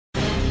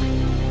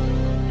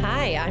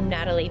I'm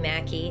Natalie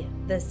Mackey,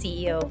 the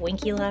CEO of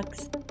Winky.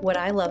 What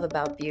I love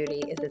about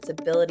beauty is its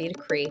ability to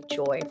create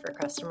joy for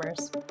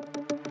customers.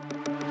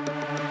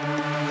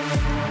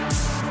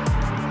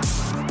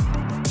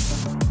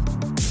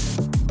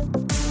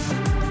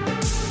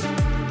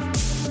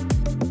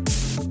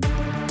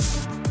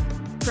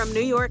 From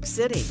New York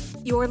City,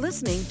 you're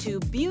listening to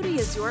Beauty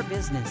is Your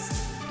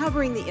Business,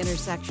 covering the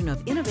intersection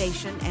of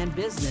innovation and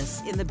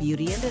business in the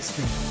beauty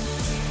industry.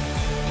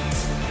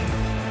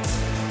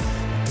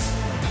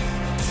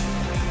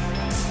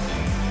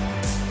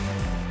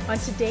 On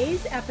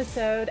today's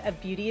episode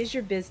of Beauty is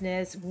Your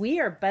Business,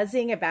 we are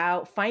buzzing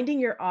about finding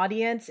your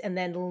audience and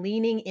then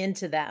leaning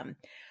into them.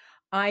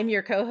 I'm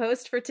your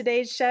co-host for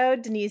today's show,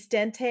 Denise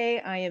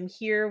Dente. I am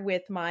here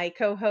with my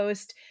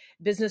co-host,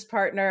 business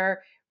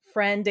partner,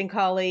 friend and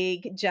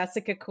colleague,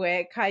 Jessica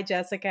Quick. Hi,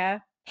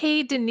 Jessica.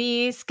 Hey,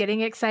 Denise,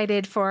 getting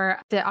excited for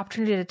the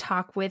opportunity to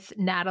talk with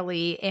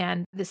Natalie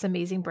and this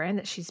amazing brand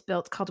that she's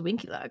built called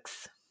Winky.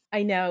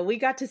 I know, we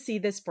got to see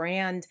this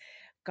brand.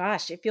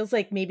 Gosh, it feels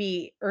like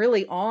maybe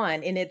early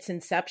on in its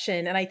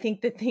inception. And I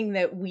think the thing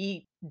that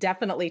we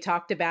definitely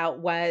talked about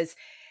was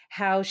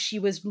how she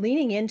was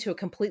leaning into a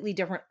completely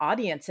different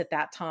audience at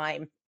that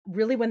time.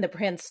 Really, when the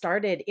brand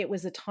started, it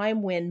was a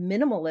time when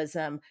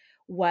minimalism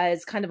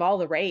was kind of all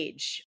the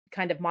rage,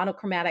 kind of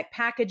monochromatic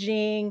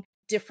packaging,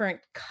 different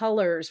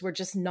colors were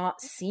just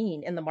not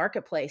seen in the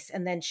marketplace.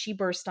 And then she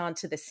burst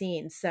onto the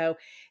scene. So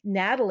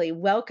Natalie,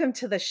 welcome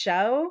to the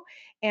show.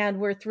 And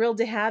we're thrilled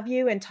to have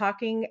you and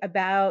talking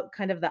about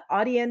kind of the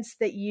audience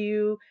that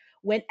you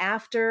went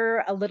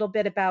after, a little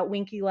bit about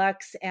Winky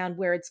and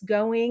where it's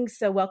going.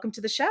 So welcome to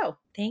the show.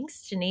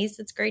 Thanks, Denise.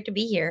 It's great to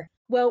be here.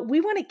 Well,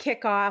 we want to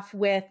kick off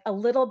with a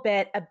little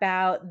bit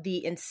about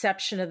the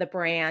inception of the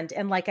brand.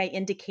 And like I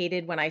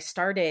indicated when I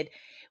started,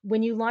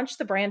 when you launched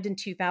the brand in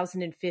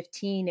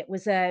 2015, it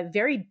was a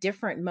very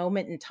different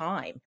moment in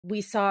time.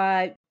 We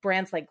saw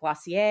brands like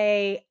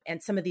Glossier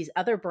and some of these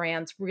other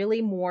brands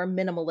really more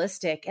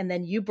minimalistic. And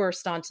then you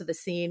burst onto the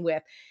scene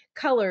with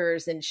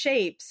colors and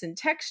shapes and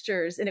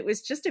textures. And it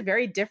was just a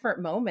very different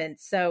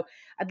moment. So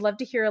I'd love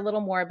to hear a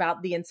little more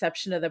about the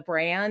inception of the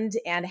brand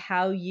and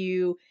how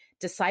you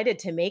decided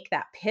to make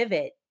that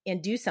pivot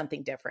and do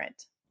something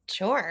different.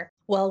 Sure.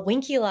 Well,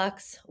 Winky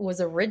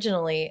was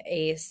originally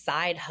a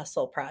side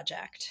hustle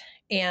project.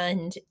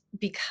 And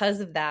because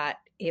of that,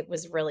 it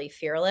was really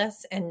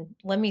fearless. And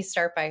let me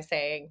start by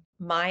saying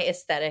my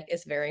aesthetic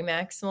is very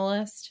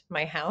maximalist.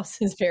 My house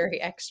is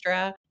very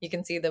extra. You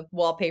can see the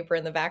wallpaper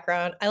in the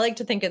background. I like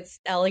to think it's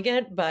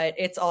elegant, but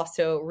it's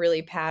also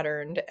really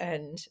patterned.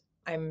 And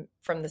I'm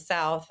from the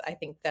South. I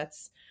think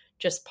that's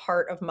just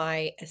part of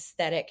my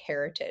aesthetic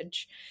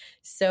heritage.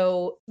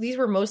 So these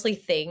were mostly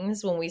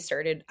things when we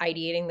started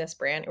ideating this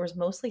brand, it was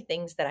mostly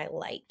things that I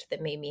liked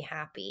that made me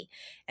happy.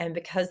 And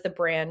because the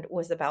brand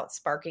was about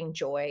sparking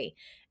joy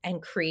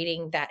and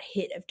creating that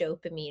hit of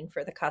dopamine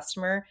for the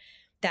customer,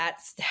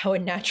 that's how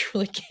it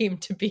naturally came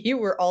to be,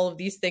 were all of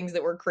these things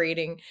that were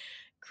creating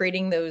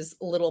those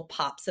little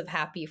pops of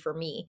happy for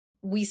me.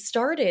 We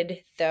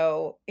started,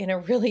 though, in a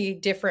really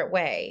different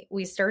way.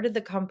 We started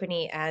the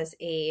company as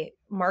a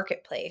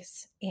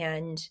marketplace.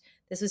 And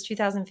this was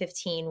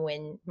 2015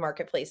 when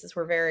marketplaces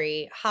were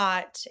very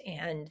hot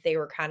and they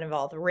were kind of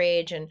all the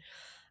rage. And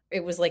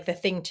it was like the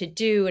thing to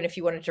do. And if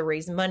you wanted to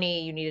raise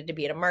money, you needed to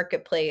be at a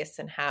marketplace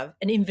and have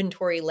an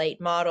inventory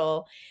light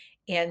model.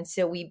 And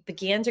so we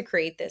began to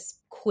create this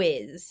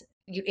quiz.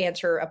 You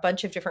answer a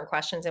bunch of different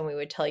questions and we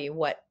would tell you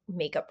what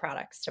makeup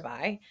products to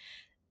buy.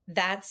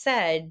 That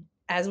said,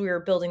 as we were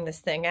building this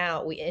thing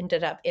out, we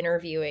ended up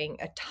interviewing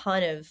a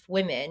ton of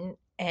women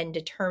and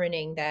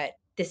determining that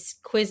this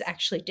quiz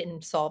actually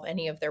didn't solve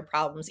any of their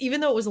problems. Even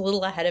though it was a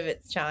little ahead of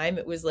its time,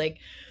 it was like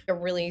a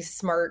really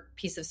smart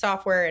piece of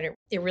software and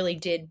it really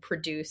did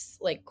produce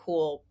like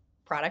cool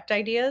product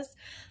ideas.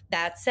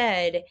 That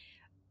said,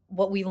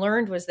 what we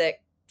learned was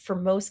that for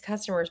most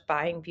customers,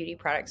 buying beauty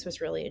products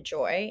was really a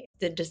joy.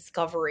 The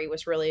discovery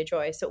was really a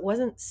joy. So it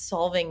wasn't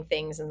solving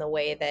things in the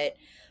way that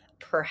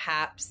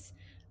perhaps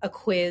a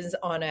quiz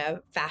on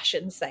a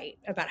fashion site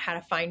about how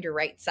to find your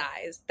right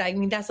size. I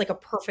mean, that's like a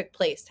perfect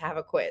place to have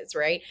a quiz,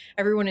 right?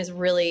 Everyone is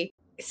really,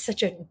 it's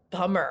such a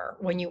bummer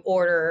when you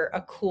order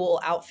a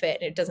cool outfit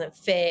and it doesn't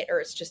fit or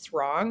it's just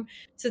wrong.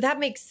 So that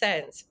makes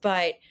sense.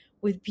 But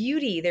with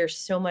beauty, there's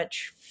so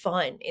much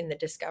fun in the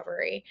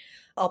discovery.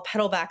 I'll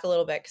pedal back a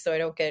little bit so I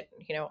don't get,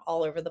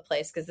 all over the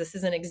place because this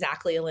isn't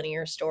exactly a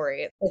linear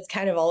story. It's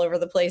kind of all over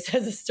the place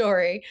as a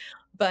story.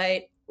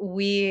 But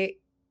we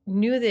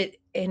knew that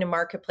in a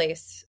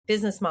marketplace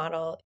business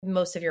model,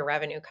 most of your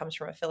revenue comes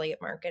from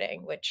affiliate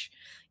marketing, which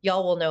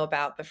y'all will know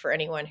about. But for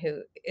anyone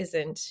who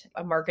isn't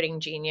a marketing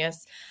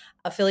genius,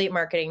 affiliate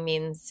marketing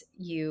means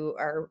you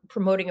are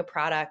promoting a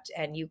product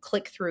and you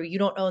click through. You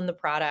don't own the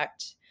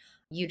product.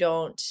 You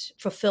don't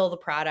fulfill the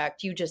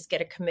product. You just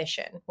get a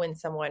commission when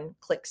someone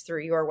clicks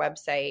through your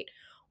website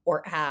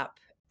or app.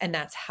 And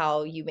that's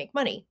how you make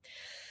money.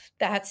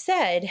 That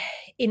said,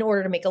 in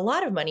order to make a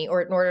lot of money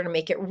or in order to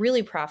make it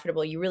really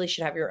profitable, you really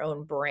should have your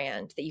own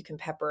brand that you can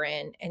pepper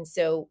in. And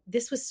so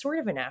this was sort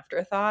of an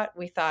afterthought.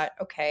 We thought,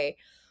 okay,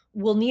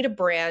 we'll need a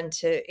brand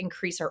to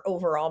increase our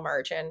overall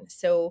margin.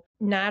 So,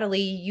 Natalie,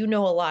 you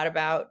know a lot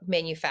about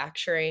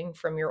manufacturing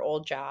from your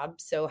old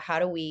job. So, how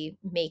do we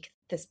make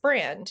this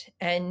brand?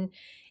 And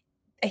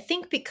I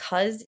think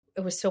because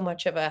it was so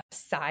much of a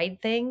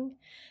side thing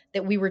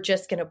that we were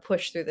just going to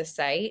push through the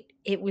site,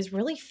 it was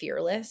really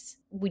fearless.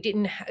 We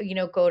didn't,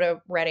 go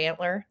to Red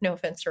Antler. No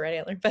offense to Red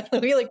Antler, but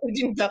we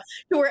didn't go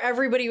to where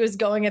everybody was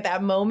going at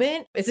that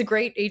moment. It's a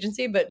great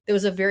agency, but there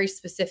was a very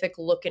specific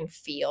look and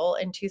feel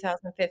in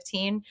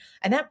 2015.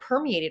 And that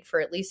permeated for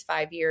at least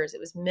 5 years.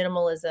 It was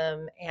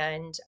minimalism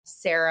and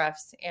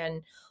serifs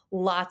and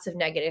lots of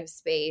negative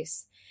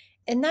space.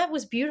 And that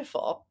was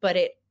beautiful, but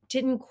it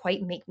didn't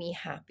quite make me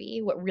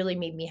happy. What really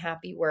made me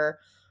happy were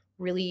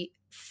really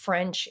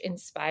French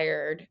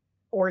inspired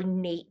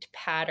ornate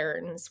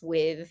patterns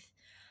with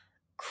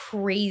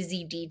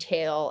crazy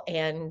detail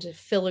and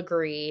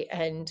filigree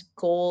and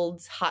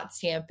golds, hot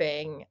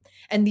stamping,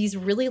 and these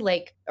really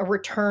like a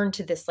return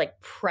to this like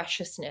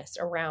preciousness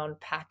around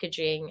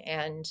packaging,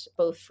 and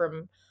both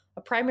from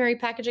a primary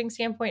packaging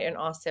standpoint and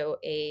also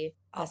a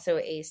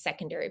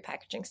secondary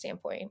packaging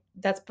standpoint.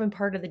 That's been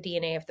part of the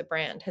DNA of the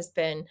brand, has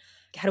been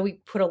how do we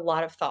put a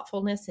lot of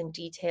thoughtfulness and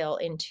detail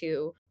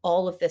into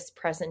all of this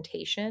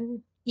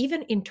presentation.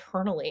 Even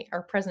internally,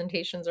 our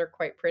presentations are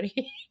quite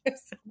pretty.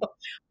 So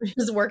we're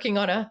just working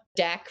on a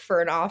deck for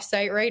an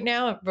offsite right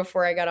now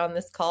before I got on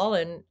this call,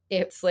 and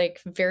it's like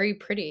very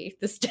pretty,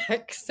 this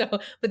deck. So,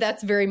 but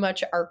that's very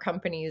much our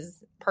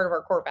company's part of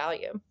our core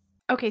value.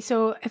 Okay,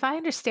 so if I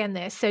understand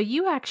this, so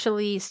you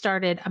actually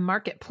started a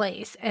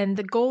marketplace, and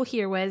the goal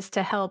here was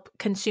to help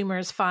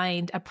consumers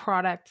find a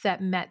product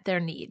that met their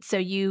needs. So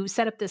you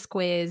set up this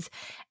quiz,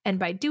 and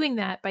by doing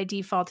that, by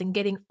default, and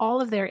getting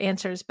all of their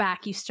answers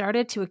back, you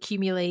started to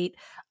accumulate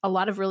a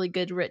lot of really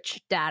good,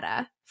 rich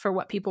data for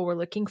what people were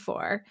looking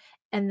for.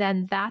 And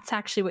then that's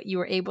actually what you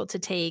were able to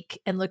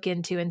take and look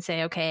into and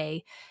say,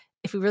 okay,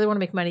 if we really want to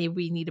make money,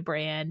 we need a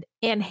brand.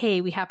 And hey,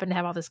 we happen to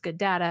have all this good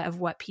data of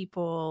what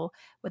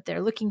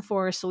they're looking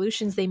for,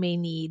 solutions they may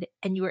need.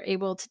 And you were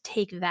able to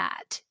take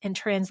that and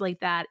translate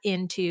that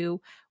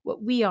into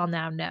what we all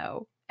now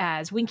know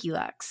as Winky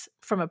Lux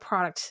from a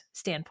product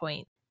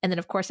standpoint. And then,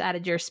 of course,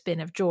 added your spin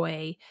of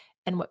joy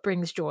and what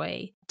brings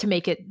joy to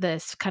make it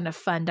this kind of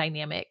fun,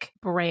 dynamic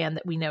brand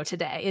that we know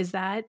today. Is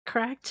that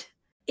correct?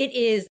 It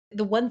is.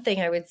 The one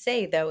thing I would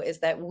say, though, is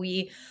that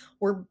we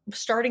were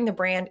starting the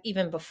brand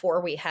even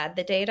before we had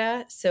the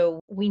data. So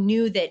we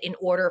knew that in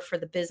order for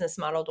the business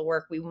model to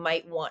work, we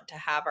might want to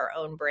have our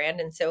own brand.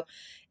 And so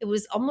it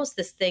was almost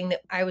this thing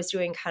that I was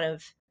doing kind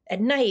of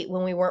at night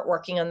when we weren't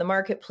working on the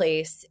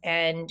marketplace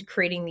and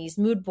creating these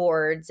mood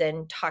boards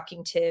and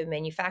talking to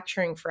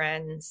manufacturing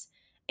friends.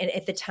 And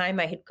at the time,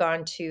 I had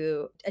gone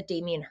to a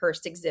Damien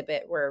Hirst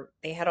exhibit where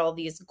they had all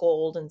these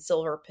gold and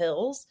silver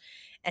pills.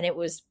 And it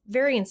was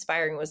very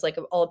inspiring. It was like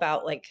all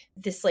about like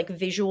this like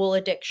visual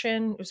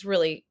addiction. It was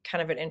really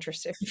kind of an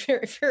interesting,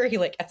 very, very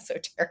like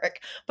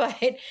esoteric.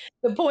 But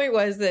the point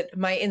was that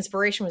my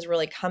inspiration was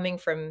really coming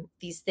from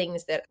these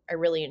things that I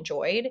really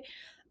enjoyed.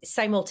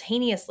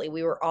 Simultaneously,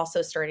 we were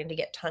also starting to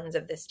get tons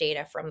of this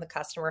data from the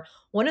customer.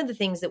 One of the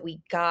things that we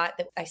got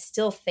that I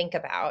still think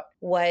about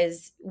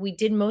was we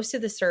did most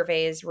of the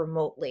surveys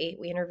remotely.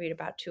 We interviewed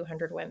about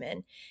 200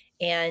 women.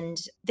 And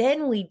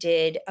then we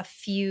did a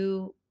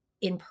few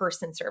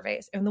in-person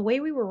surveys. And the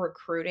way we were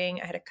recruiting,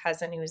 I had a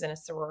cousin who was in a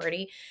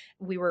sorority.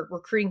 We were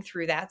recruiting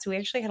through that. So we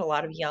actually had a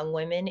lot of young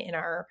women in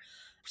our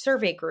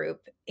survey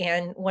group.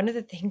 And one of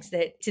the things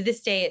that to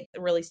this day,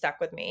 it really stuck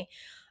with me.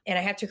 And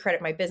I have to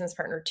credit my business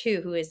partner too,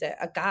 who is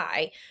a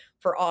guy,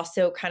 for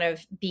also kind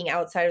of being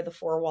outside of the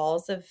four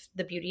walls of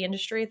the beauty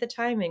industry at the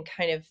time and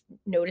kind of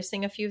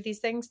noticing a few of these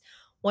things.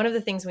 One of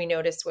the things we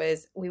noticed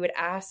was we would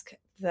ask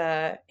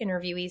the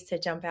interviewees to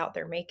dump out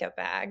their makeup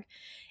bag.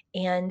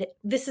 And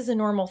this is a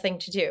normal thing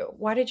to do.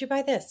 Why did you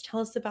buy this?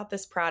 Tell us about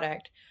this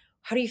product.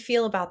 How do you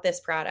feel about this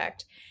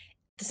product?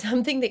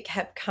 Something that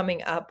kept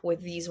coming up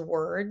with these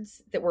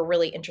words that were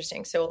really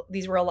interesting. So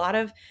these were a lot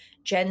of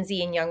Gen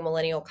Z and young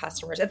millennial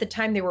customers. At the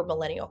time, they were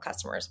millennial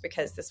customers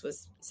because this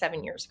was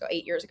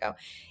 8 years ago,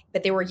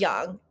 but they were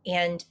young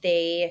and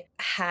they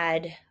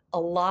had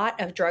a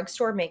lot of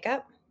drugstore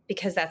makeup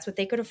because that's what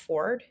they could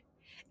afford.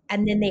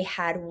 And then they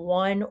had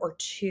 1 or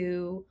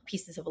 2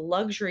 pieces of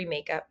luxury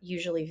makeup,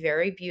 usually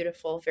very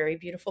beautiful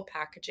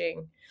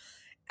packaging.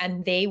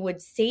 And they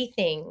would say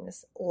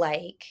things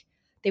like,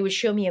 they would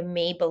show me a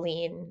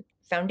Maybelline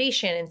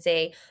foundation and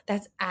say,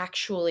 that's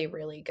actually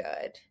really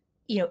good.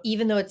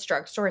 Even though it's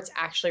drugstore, it's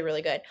actually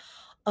really good.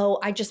 Oh,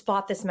 I just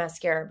bought this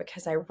mascara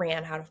because I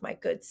ran out of my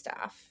good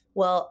stuff.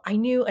 Well, I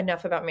knew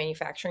enough about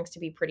manufacturing to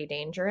be pretty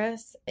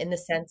dangerous in the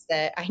sense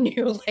that I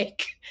knew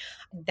like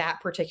that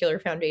particular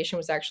foundation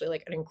was actually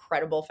like an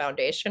incredible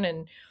foundation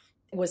and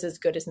was as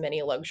good as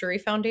many luxury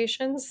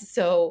foundations.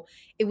 So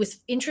it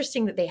was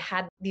interesting that they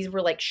had, these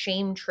were like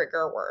shame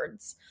trigger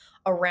words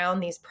around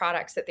these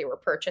products that they were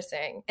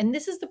purchasing. And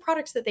this is the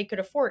products that they could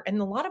afford. And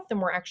a lot of them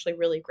were actually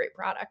really great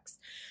products.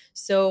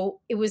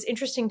 So it was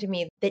interesting to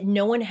me that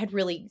no one had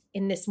really,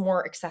 in this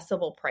more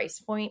accessible price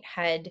point,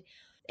 had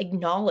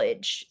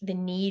acknowledged the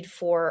need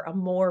for a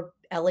more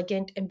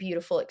elegant and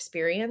beautiful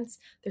experience.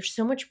 There's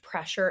so much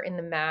pressure in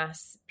the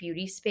mass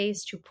beauty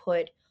space to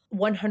put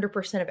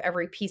 100% of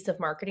every piece of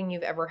marketing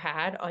you've ever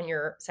had on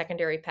your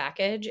secondary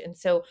package. And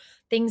so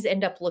things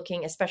end up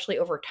looking, especially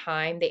over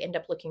time, they end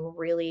up looking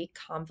really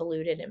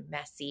convoluted and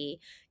messy,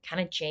 kind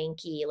of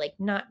janky, like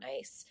not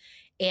nice.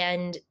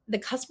 And the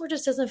customer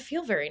just doesn't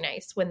feel very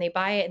nice when they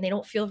buy it, and they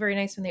don't feel very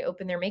nice when they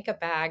open their makeup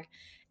bag.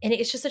 And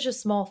it's just such a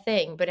small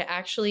thing, but it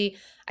actually,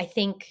 I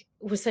think,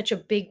 was such a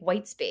big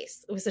white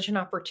space. It was such an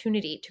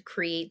opportunity to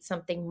create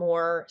something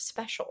more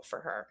special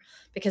for her,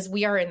 because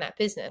we are in that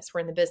business.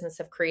 We're in the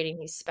business of creating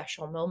these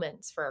special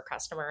moments for our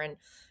customer. And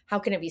how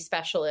can it be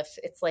special if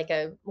it's like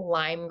a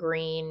lime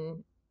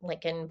green,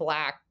 like in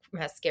black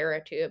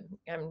mascara tube?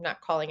 I'm not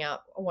calling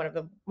out one of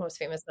the most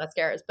famous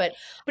mascaras, but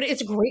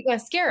it's a great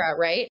mascara,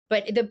 right?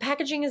 But the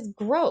packaging is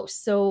gross.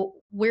 So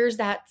where's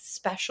that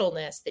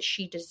specialness that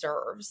she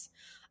deserves?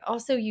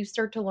 Also, you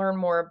start to learn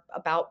more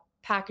about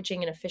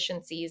packaging and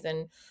efficiencies,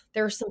 and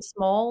there are some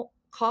small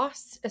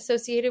costs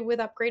associated with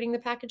upgrading the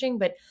packaging,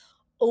 but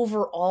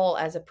overall,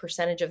 as a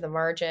percentage of the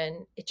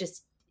margin, it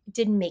just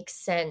didn't make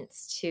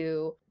sense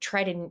to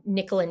try to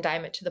nickel and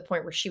dime it to the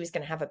point where she was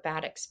going to have a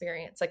bad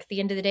experience. Like at the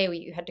end of the day,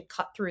 you had to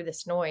cut through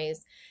this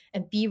noise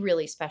and be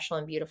really special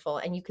and beautiful.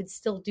 And you could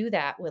still do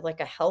that with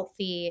like a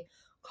healthy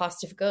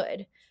cost of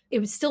good.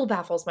 It still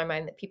baffles my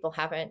mind that people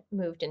haven't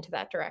moved into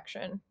that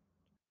direction.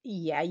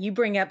 Yeah, you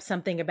bring up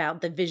something about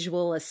the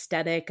visual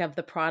aesthetic of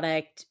the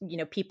product.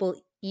 People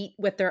eat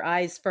with their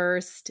eyes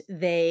first.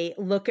 They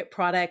look at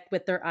product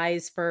with their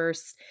eyes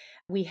first.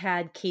 We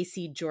had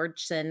Casey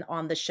Georgeson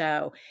on the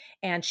show,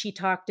 and she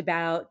talked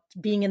about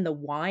being in the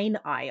wine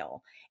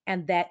aisle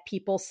and that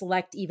people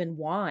select even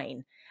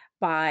wine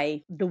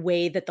by the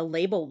way that the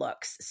label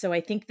looks. So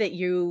I think that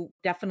you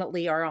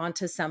definitely are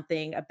onto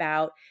something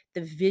about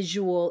the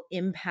visual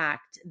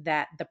impact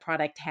that the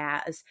product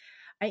has.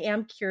 I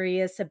am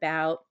curious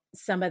about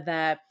some of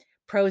the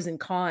pros and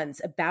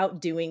cons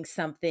about doing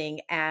something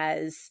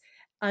as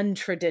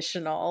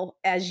untraditional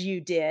as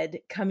you did,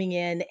 coming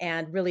in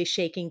and really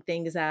shaking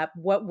things up.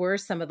 What were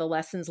some of the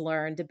lessons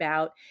learned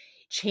about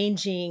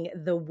changing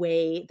the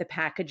way the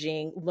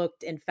packaging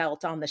looked and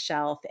felt on the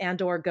shelf,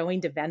 and or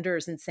going to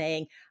vendors and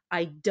saying,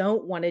 I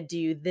don't want to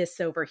do this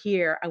over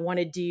here. I want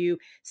to do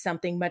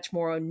something much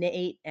more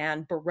ornate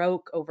and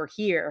Baroque over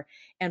here.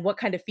 And what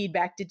kind of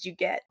feedback did you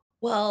get?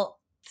 Well,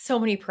 so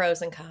many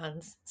pros and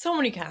cons, so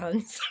many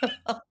cons,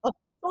 so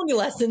many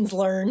lessons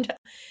learned.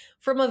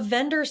 From a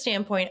vendor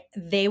standpoint,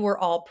 they were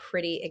all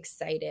pretty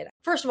excited.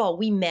 First of all,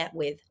 we met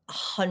with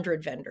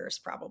 100 vendors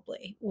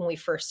probably when we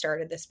first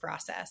started this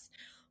process.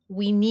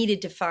 We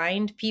needed to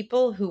find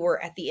people who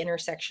were at the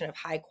intersection of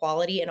high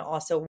quality and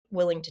also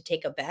willing to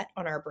take a bet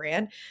on our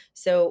brand.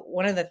 So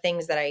one of the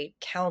things that I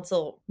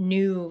counsel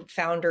new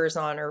founders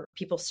on, or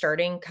people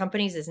starting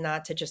companies, is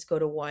not to just go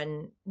to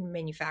one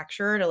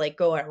manufacturer, to like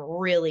go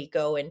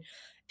and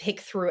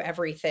pick through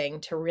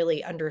everything to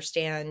really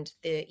understand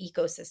the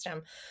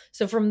ecosystem.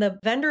 So from the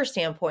vendor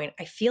standpoint,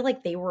 I feel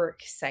like they were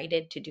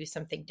excited to do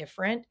something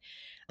different,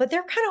 but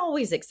they're kind of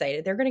always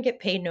excited. They're going to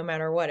get paid no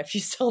matter what if you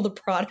sell the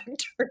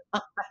product or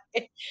not.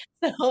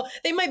 So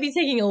they might be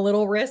taking a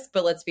little risk,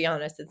 but let's be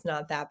honest, it's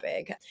not that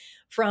big.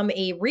 From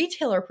a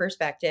retailer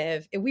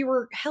perspective, we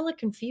were hella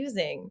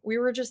confusing. We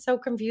were just so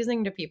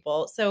confusing to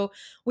people. So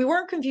we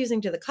weren't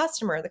confusing to the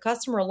customer. The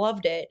customer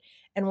loved it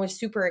and was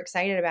super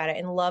excited about it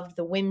and loved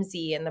the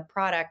whimsy and the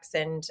products.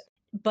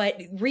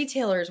 But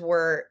retailers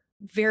were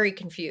very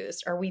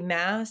confused. Are we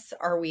mass?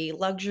 Are we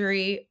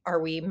luxury?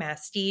 Are we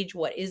masstige?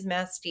 What is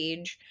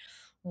masstige?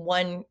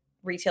 One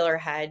retailer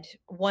had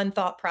one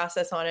thought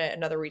process on it.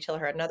 Another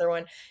retailer had another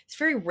one. It's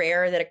very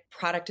rare that a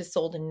product is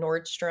sold in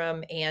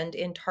Nordstrom and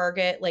in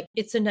Target. Like,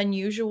 it's an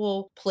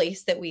unusual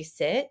place that we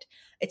sit.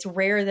 It's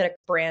rare that a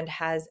brand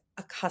has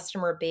a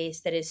customer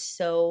base that is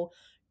so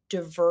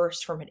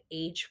diverse from an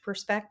age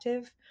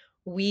perspective.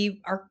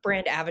 Our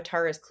brand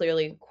avatar is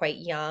clearly quite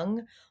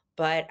young,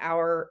 but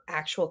our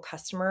actual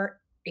customer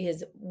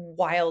is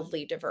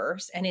wildly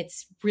diverse, and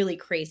it's really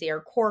crazy.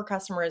 Our core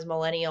customer is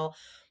millennial,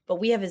 but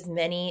we have as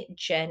many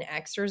Gen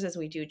Xers as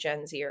we do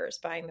Gen Zers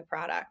buying the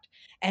product.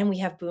 And we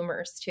have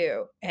boomers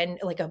too, and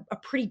like a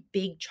pretty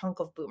big chunk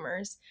of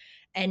boomers.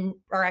 And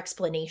our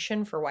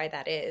explanation for why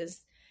that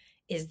is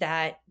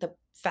that the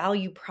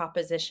value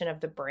proposition of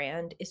the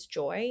brand is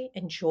joy,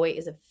 and joy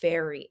is a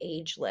very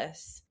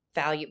ageless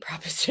value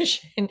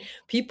proposition.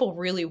 People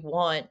really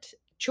want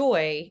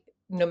joy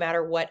no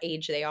matter what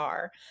age they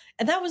are.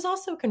 And that was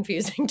also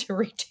confusing to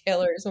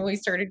retailers when we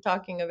started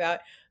talking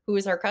about who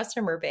is our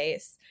customer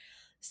base.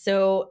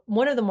 So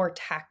one of the more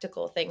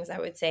tactical things I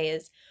would say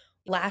is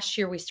last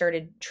year we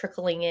started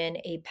trickling in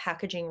a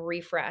packaging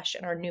refresh,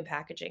 and our new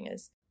packaging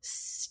is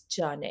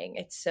stunning.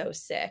 It's so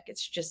sick.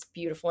 It's just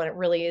beautiful. And it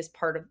really is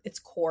part of its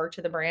core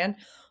to the brand.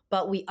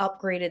 But we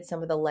upgraded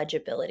some of the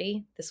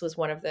legibility. This was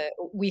one of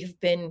we've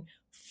been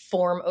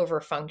form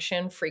over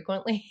function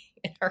frequently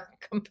in our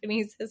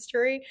company's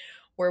history,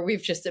 where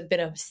we've just been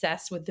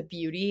obsessed with the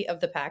beauty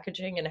of the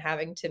packaging and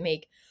having to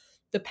make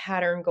the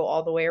pattern go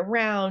all the way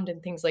around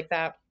and things like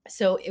that.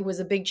 So it was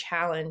a big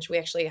challenge. We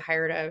actually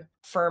hired a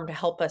firm to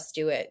help us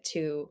do it,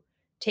 to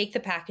take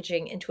the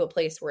packaging into a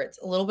place where it's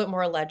a little bit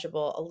more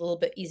legible, a little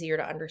bit easier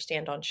to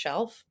understand on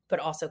shelf, but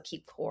also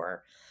keep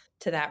core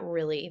to that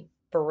really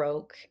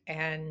Baroque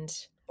and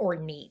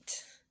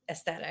ornate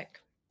aesthetic.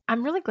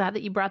 I'm really glad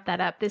that you brought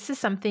that up. This is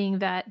something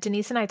that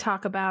Denise and I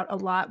talk about a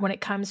lot when it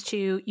comes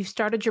to, you've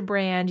started your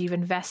brand, you've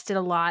invested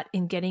a lot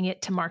in getting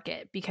it to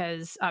market,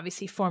 because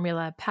obviously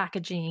formula,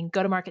 packaging,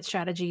 go-to-market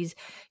strategies,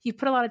 you've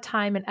put a lot of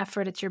time and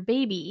effort, it's your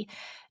baby.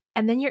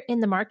 And then you're in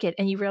the market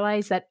and you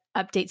realize that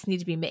updates need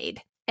to be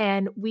made.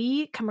 And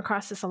we come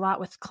across this a lot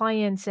with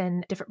clients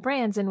and different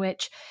brands in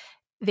which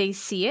they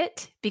see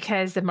it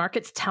because the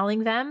market's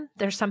telling them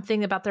there's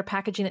something about their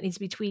packaging that needs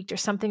to be tweaked or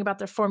something about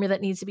their formula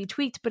that needs to be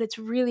tweaked. But it's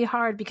really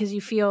hard because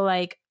you feel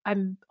like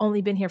I've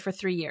only been here for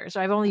 3 years,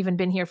 or I've only even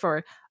been here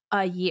for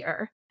a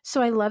year.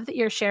 So I love that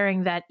you're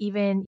sharing that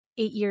even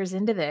 8 years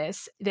into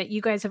this, that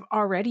you guys have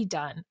already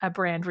done a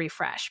brand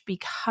refresh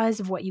because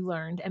of what you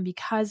learned and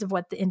because of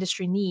what the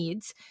industry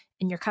needs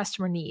and your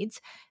customer needs,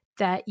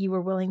 that you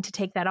were willing to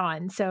take that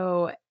on.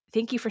 So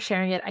thank you for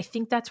sharing it. I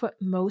think that's what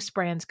most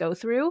brands go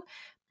through.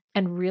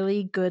 And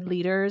really good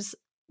leaders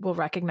will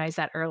recognize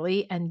that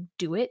early and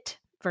do it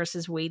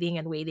versus waiting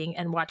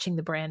and watching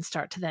the brand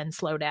start to then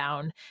slow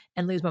down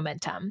and lose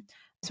momentum.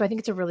 So I think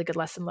it's a really good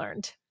lesson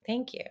learned.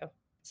 Thank you.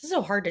 It's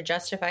so hard to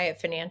justify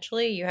it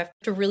financially. You have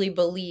to really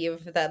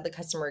believe that the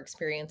customer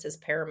experience is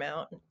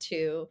paramount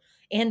to,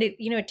 and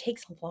it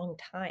takes a long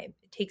time.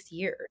 It takes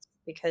years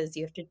because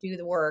you have to do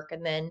the work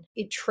and then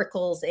it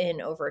trickles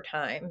in over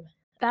time.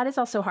 That is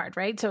also hard,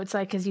 right? So it's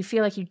like, because you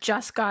feel like you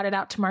just got it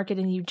out to market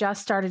and you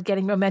just started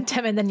getting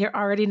momentum, and then you're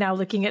already now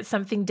looking at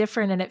something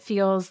different. And it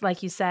feels,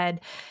 like you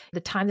said,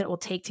 the time that it will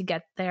take to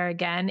get there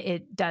again,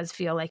 it does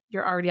feel like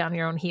you're already on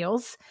your own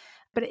heels.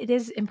 But it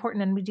is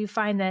important. And we do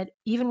find that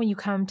even when you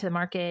come to the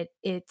market,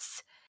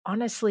 it's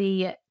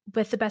honestly,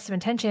 with the best of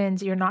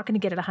intentions, you're not going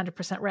to get it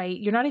 100% right.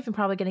 You're not even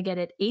probably going to get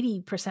it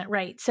 80%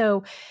 right.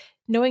 So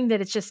knowing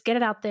that it's just get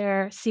it out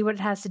there, see what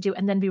it has to do,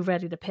 and then be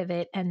ready to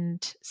pivot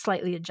and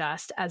slightly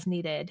adjust as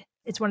needed.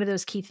 It's one of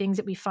those key things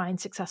that we find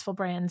successful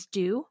brands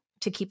do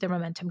to keep their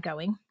momentum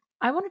going.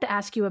 I wanted to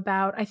ask you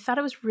about, I thought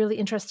it was really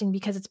interesting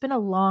because it's been a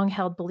long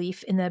held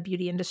belief in the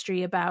beauty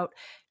industry about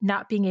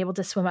not being able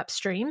to swim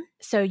upstream.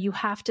 So you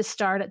have to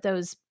start at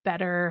those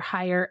better,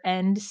 higher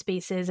end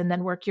spaces and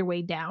then work your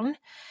way down.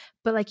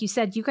 But like you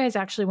said, you guys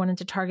actually went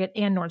into Target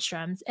and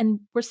Nordstrom's, and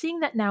we're seeing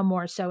that now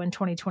more so in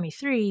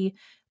 2023.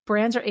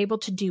 Brands are able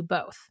to do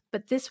both,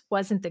 but this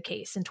wasn't the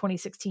case in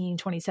 2016,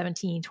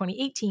 2017,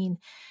 2018.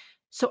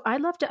 So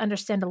I'd love to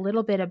understand a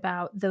little bit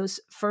about those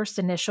first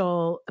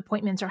initial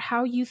appointments, or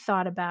how you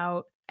thought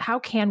about how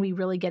can we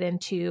really get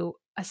into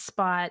a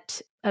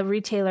spot, a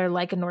retailer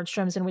like a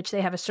Nordstrom's in which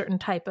they have a certain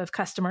type of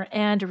customer,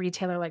 and a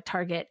retailer like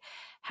Target.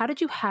 How did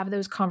you have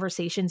those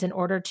conversations in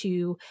order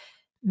to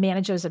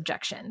manage those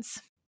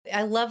objections?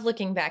 I love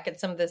looking back at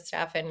some of this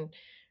stuff and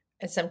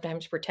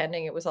sometimes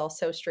pretending it was all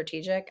so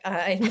strategic.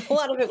 And a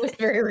lot of it was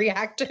very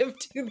reactive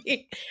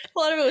a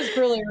lot of it was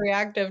really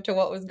reactive to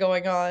what was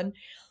going on.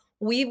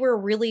 We were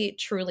really,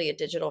 truly a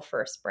digital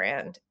first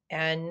brand,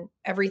 and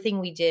everything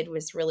we did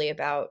was really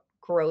about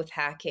growth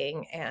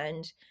hacking.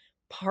 And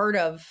part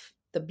of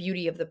the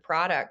beauty of the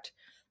product,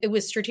 it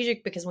was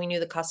strategic because we knew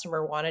the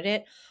customer wanted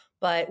it.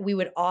 But we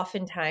would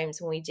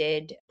oftentimes, when we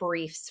did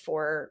briefs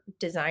for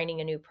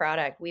designing a new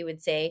product, we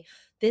would say,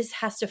 this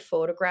has to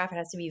photograph, it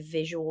has to be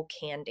visual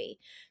candy,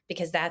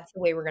 because that's the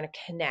way we're going to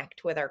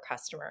connect with our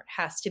customer.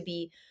 It has to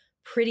be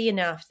pretty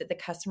enough that the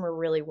customer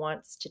really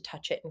wants to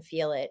touch it and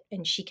feel it,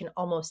 and she can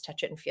almost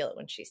touch it and feel it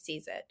when she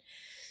sees it.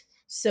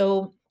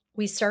 So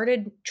we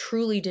started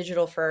truly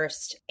digital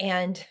first,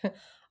 and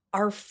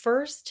our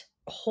first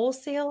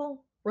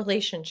wholesale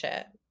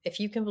relationship, if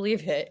you can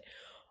believe it,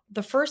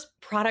 the first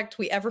product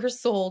we ever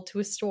sold to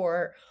a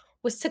store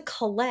was to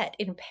Colette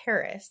in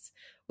Paris,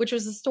 which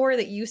was a store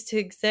that used to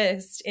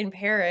exist in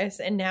Paris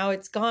and now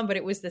it's gone. But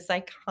it was this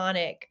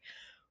iconic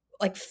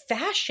like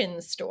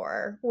fashion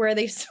store where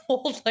they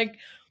sold like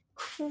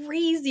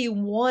crazy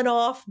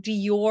one-off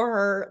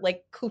Dior,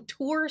 like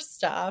couture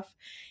stuff.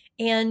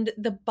 And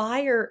the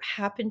buyer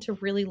happened to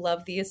really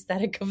love the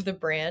aesthetic of the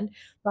brand,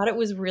 thought it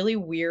was really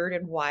weird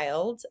and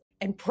wild,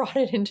 and brought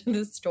it into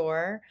the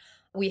store.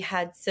 We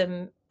had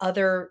some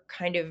other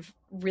kind of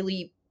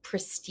really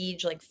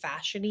prestige, like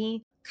fashion-y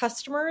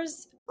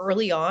customers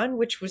early on,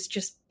 which was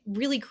just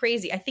really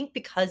crazy. I think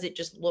because it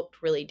just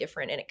looked really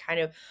different and it kind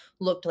of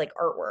looked like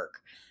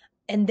artwork.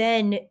 And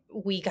then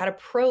we got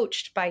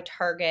approached by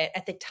Target.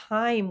 At the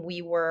time,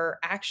 we were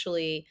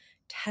actually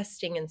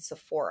testing in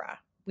Sephora.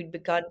 we'd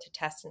begun to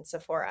test in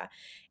Sephora.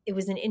 It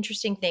was an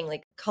interesting thing.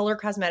 Like color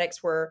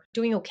cosmetics were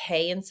doing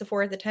okay in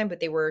Sephora at the time, but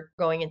they were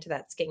going into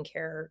that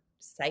skincare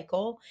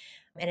cycle.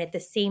 And at the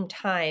same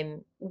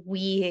time,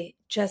 we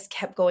just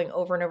kept going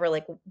over and over,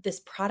 like, this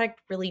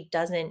product really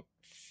doesn't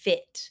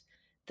fit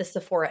the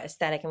Sephora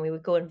aesthetic. And we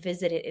would go and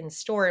visit it in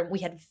store, and we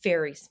had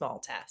very small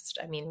test.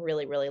 I mean,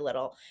 really, really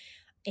little.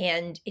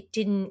 And it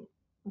didn't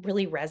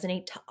really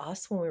resonate to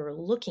us when we were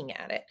looking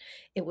at it.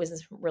 It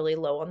was really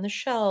low on the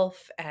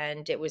shelf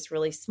and it was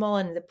really small,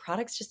 and the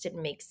products just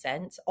didn't make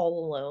sense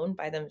all alone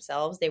by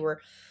themselves. They were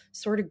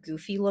sort of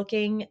goofy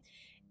looking,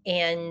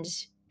 and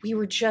we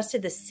were just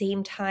at the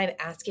same time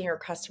asking our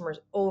customers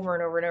over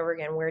and over and over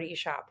again, where do you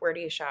shop? Where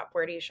do you shop?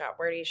 Where do you shop?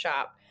 Where do you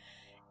shop?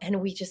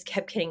 And we just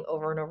kept getting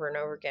over and over and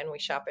over again, we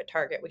shop at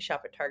Target, we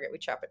shop at Target, we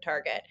shop at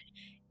Target.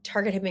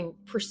 Target had been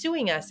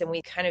pursuing us, and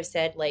we kind of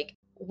said, like,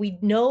 we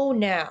know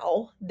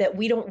now that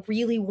we don't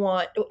really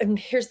want, and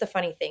here's the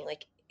funny thing,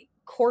 like,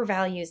 core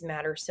values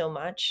matter so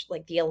much.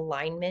 Like the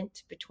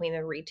alignment between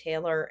the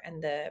retailer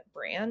and the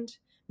brand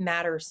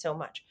matters so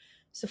much.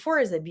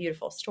 Sephora is a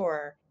beautiful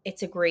store.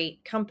 It's a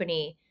great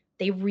company.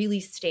 They really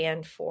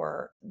stand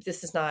for,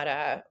 this is not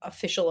a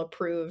official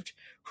approved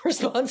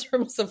response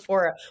from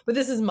Sephora, but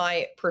this is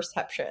my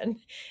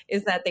perception,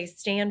 is that they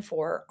stand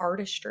for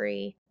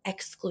artistry,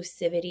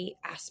 exclusivity,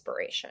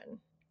 aspiration.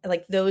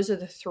 Like those are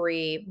the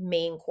three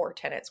main core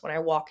tenets when I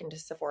walk into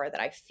Sephora that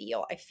I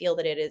feel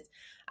that it is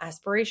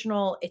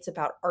aspirational. It's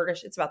about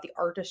it's about the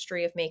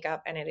artistry of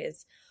makeup, and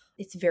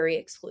it's very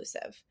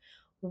exclusive.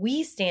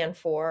 We stand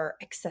for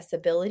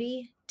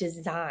accessibility,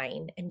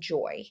 design, and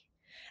joy.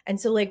 And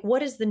so, like,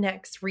 what is the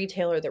next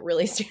retailer that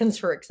really stands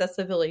for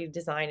accessibility,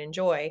 design, and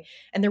joy?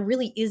 And there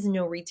really is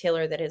no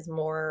retailer that is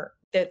more,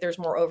 that there's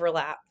more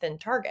overlap than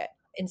Target.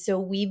 And so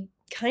we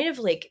kind of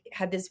like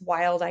had this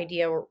wild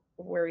idea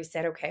where we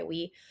said, okay,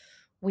 we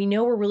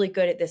know we're really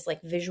good at this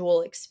like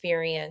visual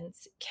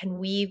experience. Can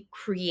we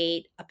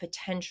create a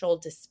potential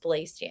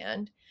display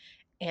stand?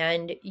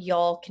 And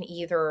y'all can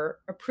either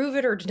approve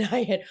it or deny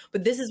it,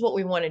 but this is what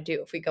we want to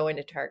do if we go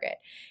into Target.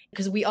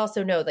 Because we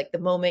also know, like, the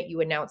moment you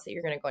announce that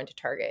you're going to go into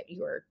Target,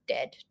 you are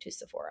dead to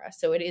Sephora.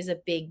 So it is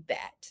a big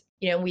bet.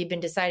 You know, we've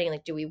been deciding,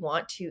 like, do we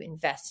want to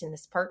invest in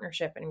this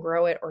partnership and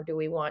grow it, or do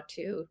we want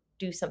to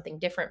do something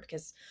different?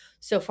 Because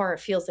so far it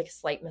feels like a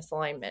slight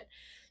misalignment.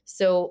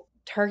 So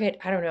Target,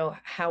 I don't know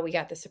how we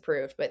got this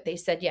approved, but they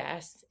said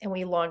yes. And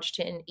we launched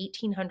in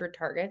 1,800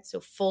 Targets, so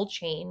full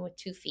chain with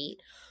 2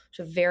 feet,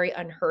 which is very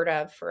unheard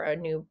of for a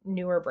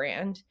newer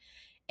brand.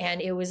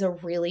 And it was a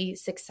really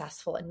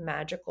successful and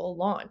magical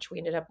launch. We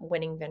ended up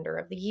winning Vendor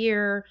of the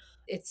Year.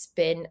 It's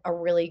been a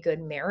really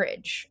good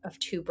marriage of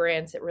two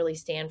brands that really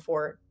stand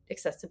for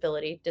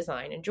accessibility,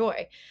 design, and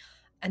joy.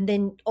 And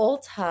then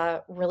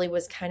Ulta really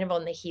was kind of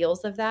on the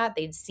heels of that.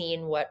 They'd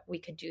seen what we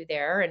could do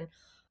there. And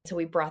so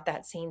we brought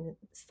that same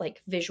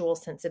like visual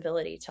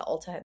sensibility to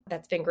Ulta.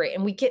 That's been great.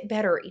 And we get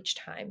better each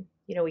time.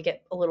 You know, we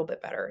get a little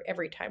bit better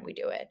every time we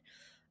do it.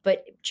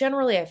 But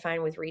generally, I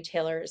find with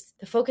retailers,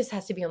 the focus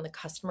has to be on the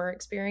customer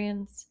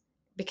experience,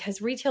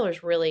 because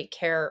retailers really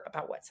care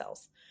about what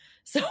sells.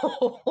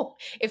 So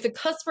if the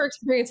customer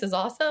experience is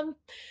awesome,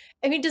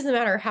 I mean, it doesn't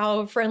matter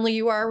how friendly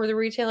you are with a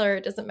retailer.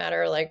 It doesn't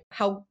matter like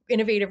how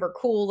innovative or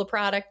cool the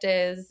product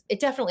is. It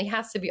definitely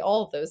has to be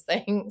all of those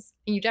things.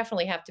 You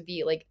definitely have to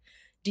be like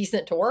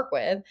decent to work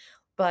with.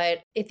 But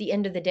at the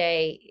end of the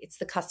day, it's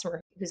the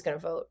customer who's going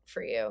to vote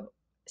for you.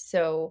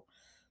 So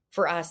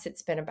for us,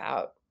 it's been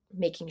about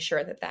making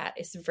sure that that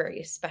is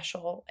very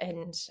special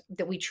and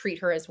that we treat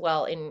her as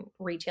well in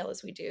retail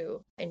as we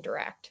do in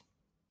direct.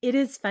 It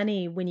is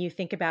funny when you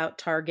think about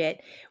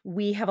Target,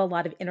 we have a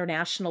lot of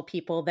international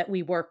people that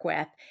we work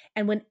with.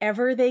 And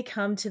whenever they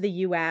come to the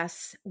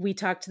US, we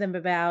talk to them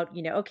about,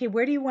 you know, okay,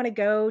 where do you want to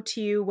go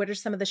to? What are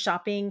some of the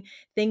shopping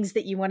things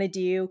that you want to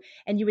do?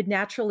 And you would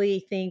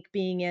naturally think,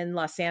 being in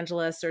Los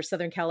Angeles or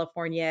Southern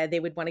California, they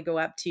would want to go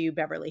up to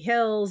Beverly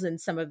Hills and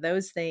some of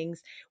those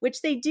things,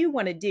 which they do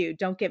want to do.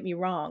 Don't get me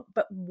wrong.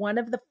 But one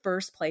of the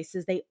first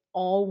places they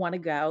all want to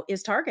go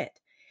is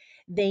Target.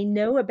 They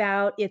know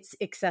about its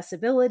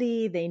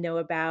accessibility. They know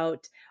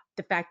about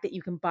the fact that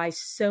you can buy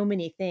so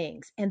many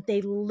things, and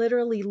they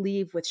literally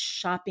leave with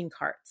shopping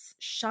carts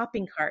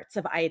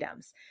of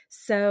items.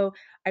 So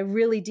I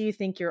really do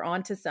think you're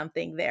onto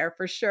something there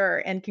for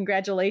sure. And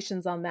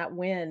congratulations on that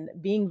win.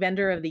 Being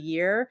vendor of the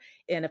year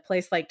in a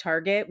place like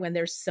Target when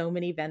there's so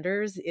many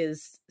vendors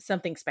is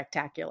something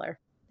spectacular.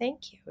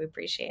 Thank you. We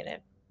appreciate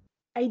it.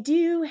 I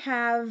do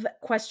have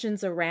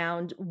questions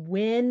around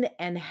when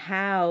and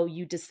how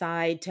you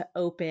decide to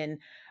open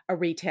a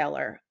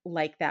retailer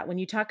like that. When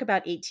you talk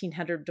about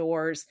 1,800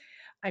 doors,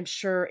 I'm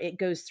sure it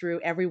goes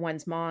through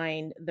everyone's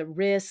mind, the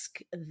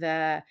risk,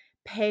 the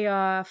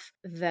payoff,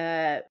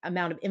 the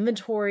amount of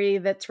inventory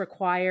that's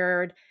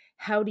required.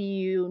 How do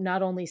you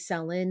not only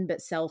sell in,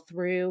 but sell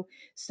through?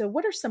 So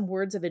what are some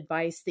words of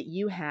advice that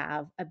you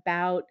have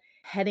about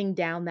heading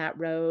down that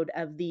road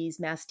of these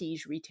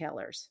masstige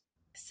retailers?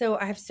 So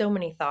I have so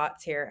many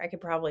thoughts here. I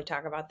could probably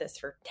talk about this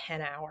for 10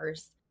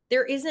 hours.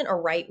 there isn't a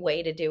right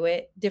way to do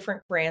it.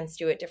 Different brands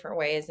do it different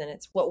ways, and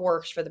it's what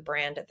works for the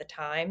brand at the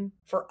time.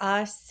 For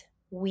us,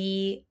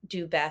 we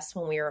do best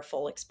when we are a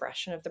full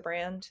expression of the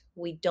brand.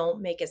 We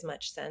don't make as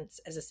much sense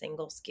as a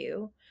single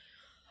SKU.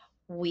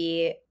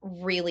 We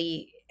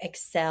really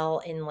excel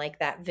in like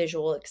that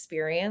visual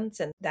experience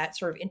and that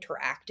sort of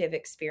interactive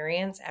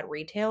experience at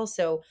retail.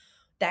 So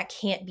that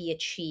can't be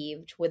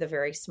achieved with a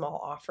very small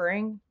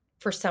offering.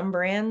 For some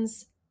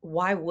brands,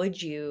 why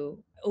would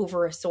you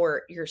over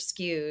assort your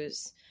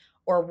SKUs?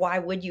 Or why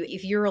would you,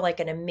 if you're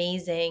like an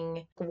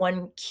amazing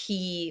one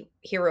key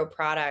hero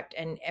product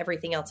and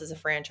everything else is a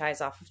franchise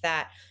off of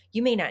that,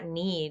 you may not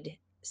need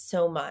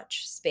so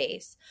much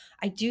space.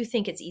 I do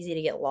think it's easy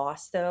to get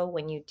lost though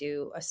when you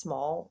do a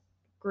small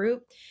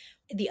group.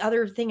 The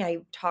other thing, I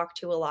talk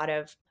to a lot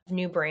of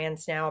new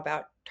brands now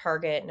about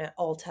Target and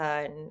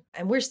Ulta,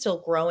 and we're still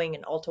growing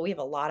in Ulta. We have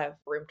a lot of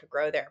room to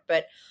grow there,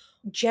 but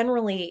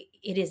generally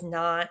it is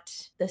not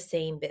the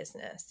same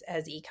business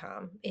as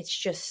e-com. It's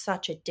just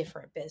such a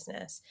different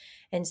business.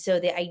 And so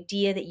the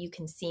idea that you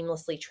can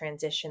seamlessly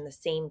transition the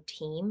same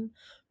team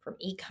from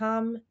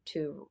e-com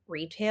to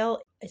retail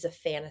is a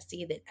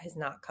fantasy that has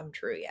not come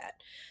true yet.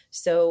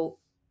 So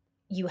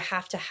you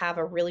have to have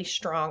a really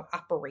strong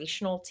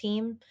operational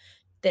team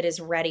that is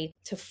ready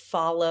to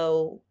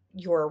follow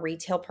your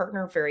retail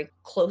partner very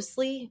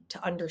closely,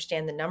 to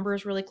understand the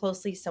numbers really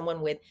closely,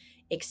 someone with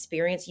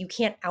experience. You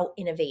can't out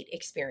innovate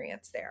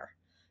experience there.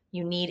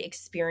 You need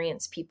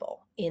experienced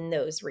people in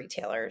those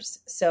retailers.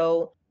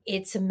 So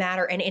it's a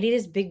matter, and it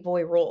is big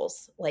boy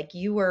rules. Like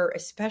you were,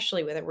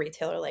 especially with a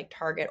retailer like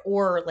Target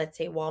or let's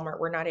say Walmart.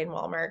 We're not in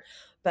Walmart,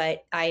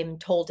 but I'm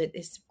told it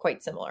is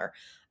quite similar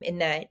in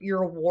that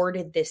you're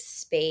awarded this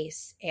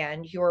space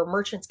and your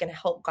merchant's going to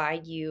help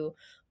guide you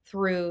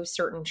through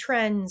certain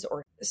trends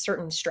or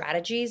certain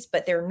strategies,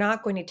 but they're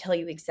not going to tell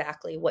you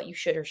exactly what you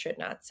should or should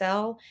not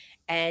sell.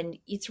 And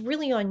it's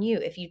really on you.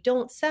 If you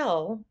don't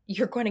sell,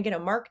 you're going to get a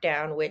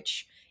markdown,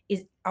 which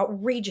is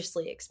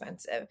outrageously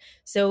expensive.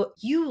 So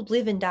you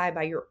live and die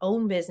by your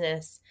own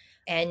business,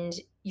 and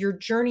your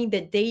journey,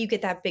 the day you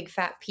get that big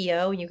fat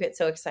PO and you get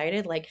so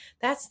excited, like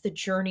that's the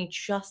journey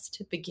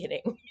just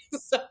beginning.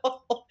 So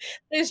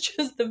it's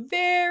just the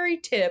very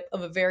tip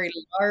of a very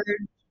large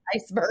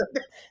iceberg.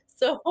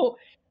 So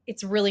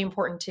it's really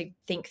important to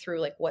think through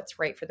like what's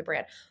right for the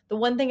brand. The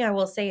one thing I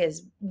will say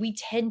is we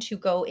tend to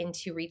go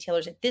into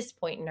retailers at this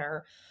point in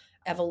our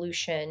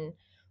evolution.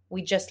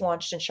 We just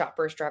launched in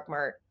Shoppers Drug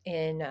Mart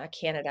in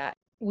Canada.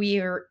 We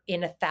are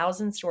in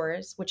 1,000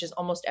 stores, which is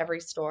almost every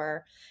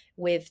store,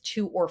 with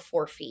 2 or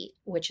 4 feet,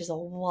 which is a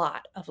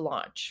lot of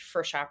launch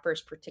for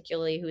Shoppers,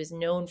 particularly, who is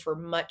known for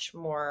much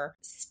more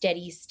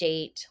steady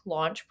state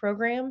launch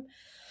program.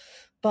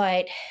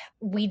 But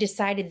we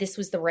decided this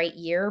was the right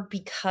year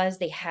because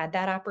they had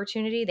that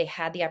opportunity. They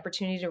had the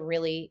opportunity to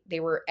really,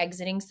 they were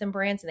exiting some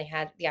brands and they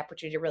had the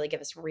opportunity to really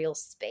give us real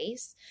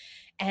space.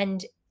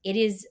 And it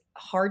is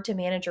hard to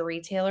manage a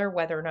retailer,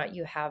 whether or not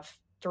you have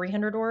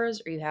 300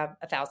 doors or you have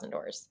 1,000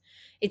 doors.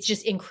 It's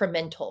just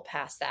incremental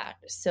past that.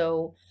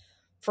 So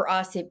for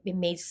us, it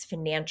makes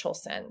financial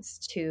sense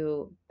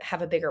to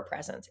have a bigger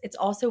presence. It's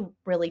also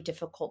really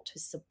difficult to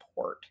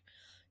support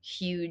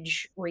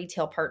huge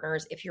retail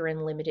partners if you're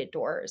in limited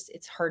doors.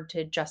 It's hard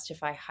to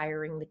justify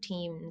hiring the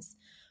teams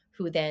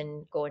who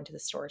then go into the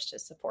stores to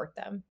support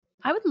them.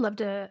 I would love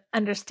to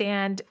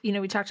understand,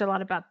 we talked a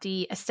lot about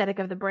the aesthetic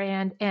of the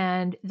brand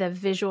and the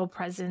visual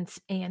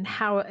presence and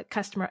how a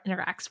customer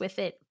interacts with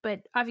it.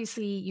 But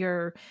obviously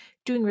you're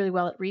doing really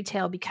well at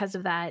retail because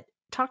of that.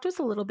 Talk to us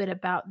a little bit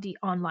about the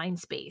online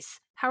space.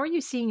 How are you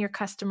seeing your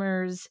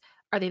customers?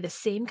 Are they the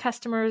same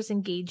customers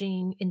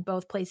engaging in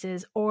both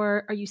places,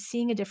 or are you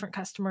seeing a different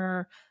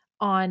customer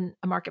on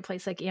a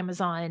marketplace like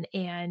Amazon?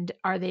 And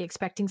are they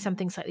expecting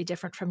something slightly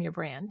different from your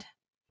brand?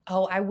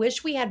 Oh, I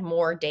wish we had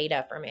more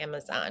data from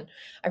Amazon.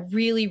 I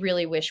really,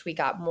 really wish we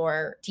got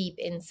more deep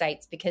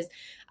insights because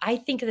I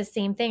think the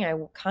same thing. I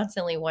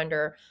constantly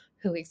wonder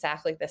who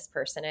exactly this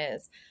person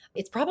is.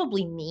 It's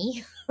probably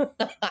me.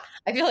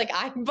 I feel like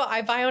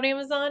I buy on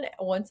Amazon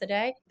once a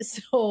day.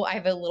 So I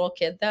have a little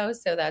kid though.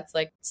 So that's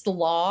like, it's the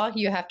law.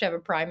 You have to have a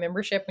Prime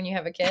membership when you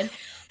have a kid.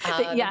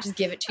 Yeah. Just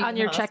give it to you on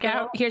your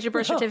checkout. Here's your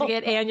birth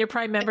certificate and your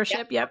Prime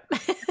membership. Yep.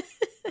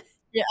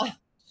 Yeah.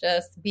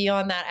 Just be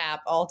on that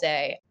app all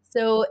day.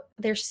 So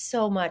there's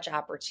so much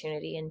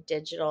opportunity in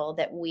digital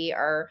that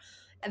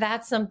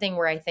that's something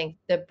where I think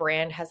the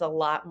brand has a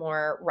lot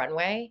more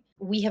runway.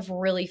 We have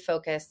really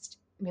focused.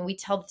 We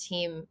tell the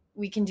team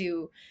we can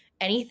do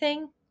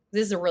anything.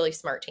 This is a really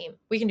smart team.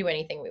 We can do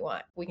anything we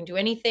want. We can do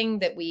anything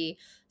that we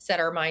set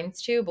our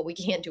minds to, but we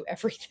can't do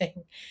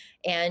everything.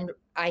 And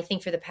I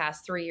think for the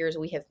past 3 years,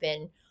 we have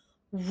been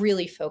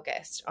really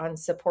focused on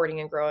supporting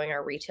and growing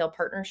our retail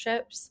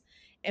partnerships.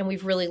 And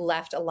we've really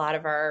left a lot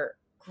of our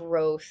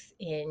growth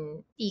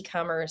in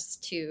e-commerce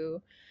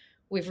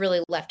we've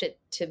really left it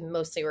to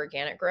mostly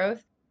organic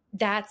growth.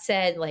 That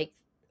said,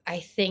 I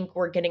think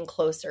we're getting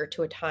closer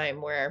to a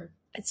time where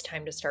it's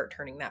time to start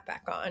turning that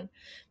back on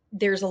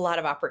there's a lot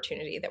of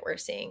opportunity that we're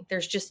seeing.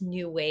 There's just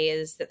new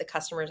ways that the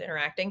customer is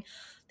interacting.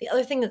 The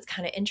other thing that's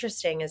kind of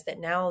interesting is that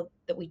now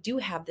that we do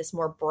have this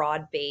more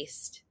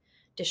broad-based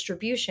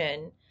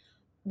distribution,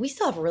 we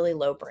still have really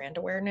low brand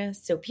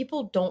awareness. So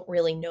people don't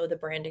really know the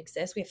brand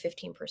exists. We have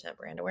 15%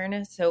 brand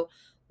awareness. So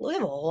we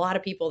have a lot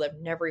of people that have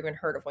never even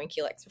heard of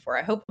Winky Legs before.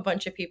 I hope a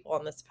bunch of people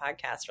on this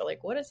podcast are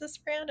like, what is this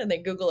brand? And they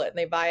Google it and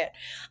they buy it.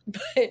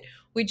 But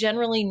we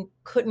generally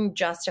couldn't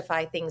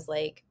justify things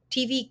like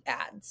TV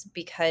ads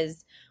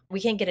because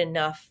we can't get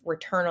enough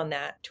return on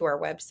that to our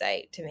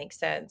website to make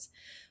sense.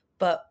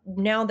 But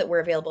now that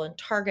we're available in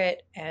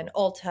Target and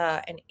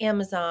Ulta and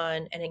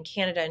Amazon and in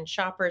Canada and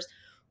Shoppers,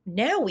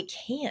 now we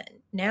can.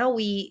 Now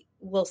we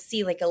will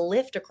see like a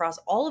lift across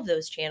all of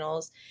those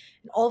channels.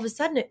 And all of a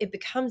sudden it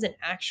becomes an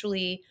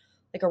actually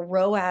like a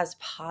ROAS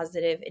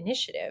positive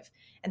initiative.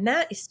 And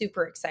that is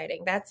super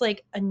exciting. That's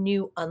like a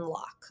new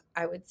unlock,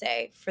 I would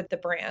say, for the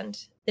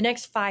brand. The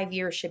next 5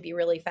 years should be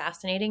really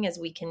fascinating as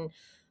we can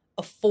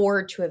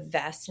afford to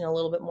invest in a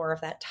little bit more of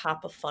that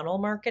top of funnel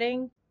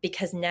marketing,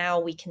 because now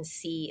we can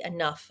see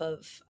enough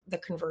of the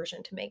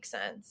conversion to make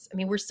sense. I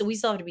mean, we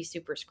still have to be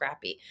super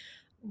scrappy.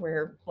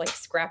 We're like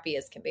scrappy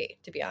as can be,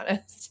 to be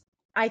honest.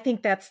 I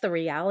think that's the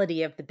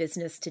reality of the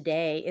business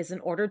today is in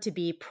order to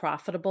be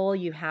profitable,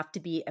 you have to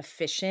be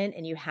efficient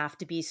and you have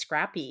to be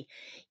scrappy.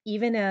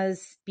 Even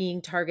as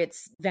being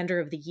Target's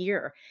vendor of the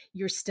year,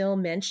 you're still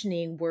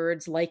mentioning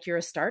words like you're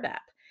a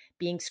startup,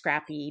 being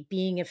scrappy,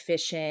 being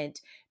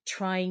efficient,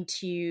 trying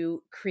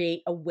to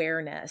create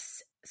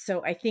awareness.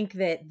 So I think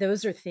that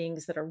those are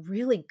things that are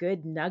really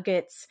good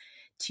nuggets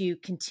to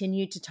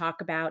continue to talk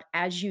about.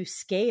 As you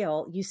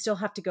scale, you still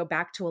have to go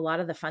back to a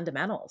lot of the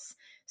fundamentals.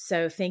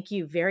 So thank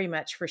you very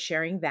much for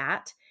sharing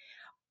that.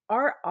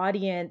 Our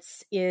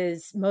audience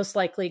is most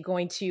likely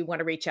going to want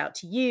to reach out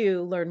to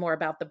you, learn more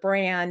about the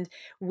brand,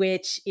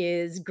 which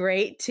is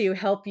great to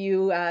help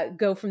you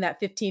go from that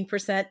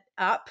 15%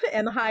 up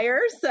and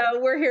higher.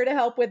 So we're here to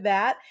help with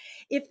that.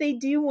 If they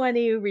do want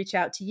to reach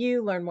out to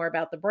you, learn more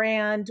about the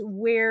brand,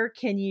 where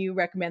can you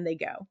recommend they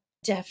go?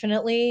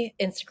 Definitely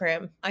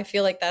Instagram. I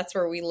feel like that's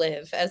where we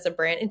live as a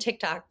brand, and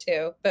TikTok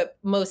too, but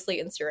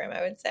mostly Instagram,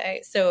 I would say.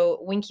 So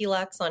Winky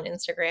Lux on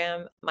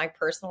Instagram. My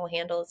personal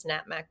handle is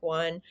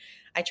NatMac1.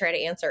 I try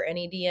to answer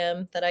any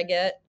DM that I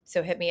get,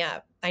 so hit me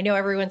up. I know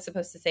everyone's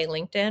supposed to say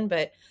LinkedIn,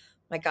 but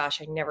my gosh,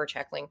 I never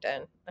check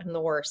LinkedIn. I'm the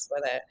worst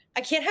with it.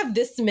 I can't have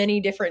this many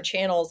different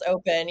channels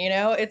open, you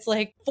know? It's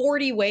like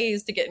 40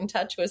 ways to get in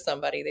touch with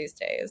somebody these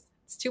days.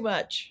 It's too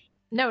much.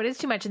 No, it is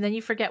too much. And then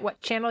you forget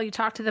what channel you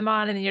talk to them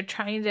on, and then you're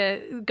trying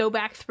to go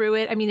back through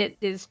it. I mean, it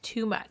is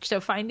too much.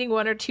 So finding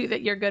one or two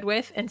that you're good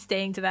with and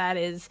staying to that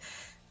is,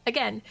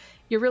 again,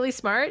 you're really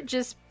smart.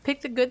 Just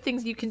pick the good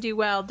things you can do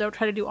well. Don't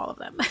try to do all of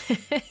them.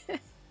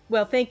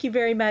 Well, thank you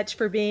very much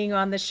for being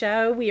on the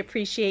show. We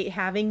appreciate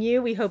having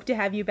you. We hope to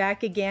have you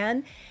back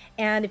again.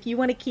 And if you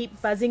want to keep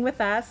buzzing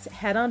with us,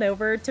 head on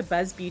over to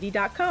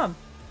buzzbeauty.com.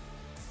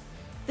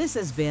 This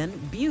has been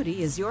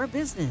Beauty is Your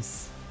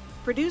Business,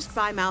 produced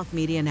by Mouth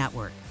Media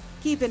Network.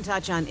 Keep in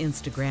touch on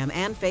Instagram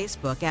and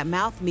Facebook at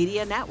Mouth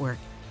Media Network,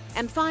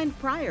 and find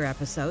prior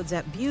episodes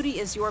at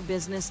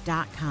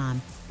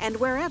beautyisyourbusiness.com and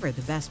wherever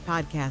the best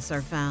podcasts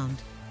are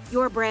found.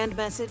 Your brand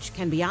message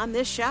can be on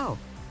this show.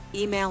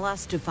 Email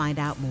us to find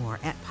out more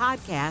at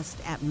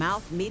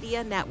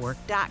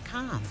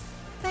podcast@mouthmedianetwork.com.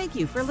 Thank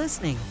you for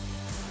listening.